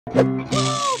I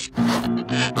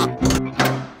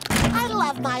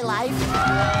love my life.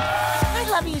 I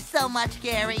love you so much,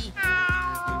 Gary.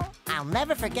 I'll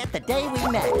never forget the day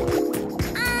we met.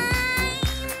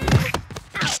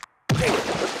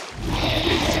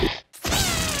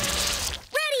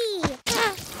 Ready!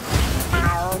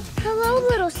 Hello,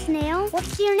 little snail.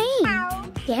 What's your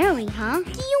name? Gary, huh?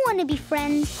 Do you want to be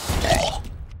friends?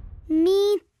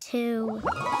 Me too.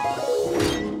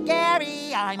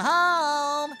 Gary, I'm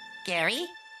home. Gary?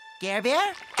 Gare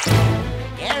Bear?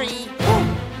 Gary?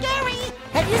 Gary!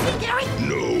 Have you seen Gary?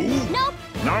 No. Nope.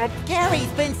 Nope.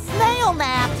 Gary's been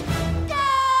snail-napped.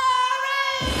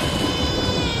 Gary!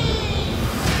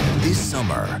 This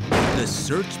summer, the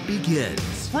search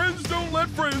begins. Friends don't let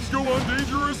friends go on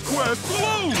dangerous quests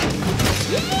alone.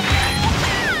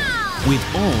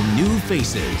 With all new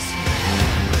faces.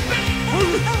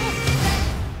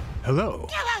 Hello.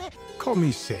 Call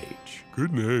me Sage.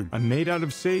 Good name. I'm made out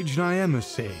of sage and I am a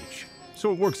sage,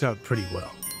 so it works out pretty well.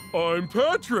 I'm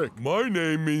Patrick. My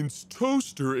name means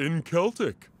toaster in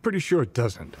Celtic. Pretty sure it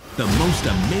doesn't. The most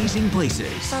amazing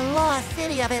places. The lost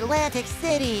city of Atlantic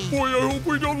City. Boy, I hope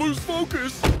we don't lose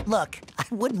focus. Look, I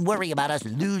wouldn't worry about us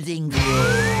losing.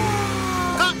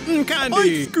 Cotton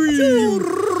candy! Ice cream!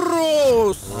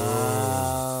 Churros!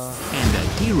 And a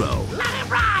hero Let it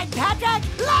ride, Patrick!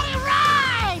 Let it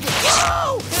ride!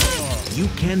 Woo! you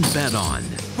can bet on.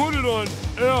 Put it on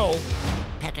L.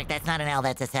 Patrick, that's not an L,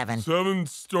 that's a 7. 7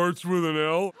 starts with an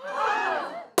L.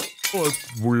 Oh,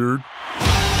 that's weird.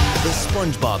 The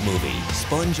SpongeBob Movie,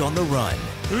 Sponge on the Run.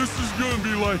 This is gonna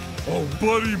be like a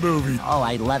buddy movie. Oh,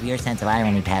 I love your sense of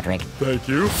irony, Patrick. Thank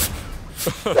you.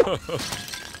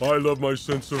 I love my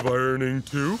sense of ironing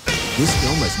too. This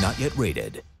film is not yet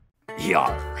rated.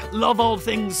 Yar! Love all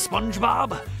things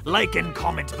SpongeBob? Like and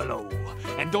comment below.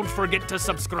 And don't forget to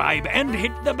subscribe and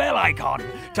hit the bell icon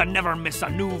to never miss a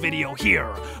new video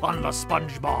here on the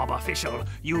SpongeBob Official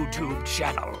YouTube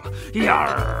Channel.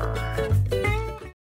 Yar!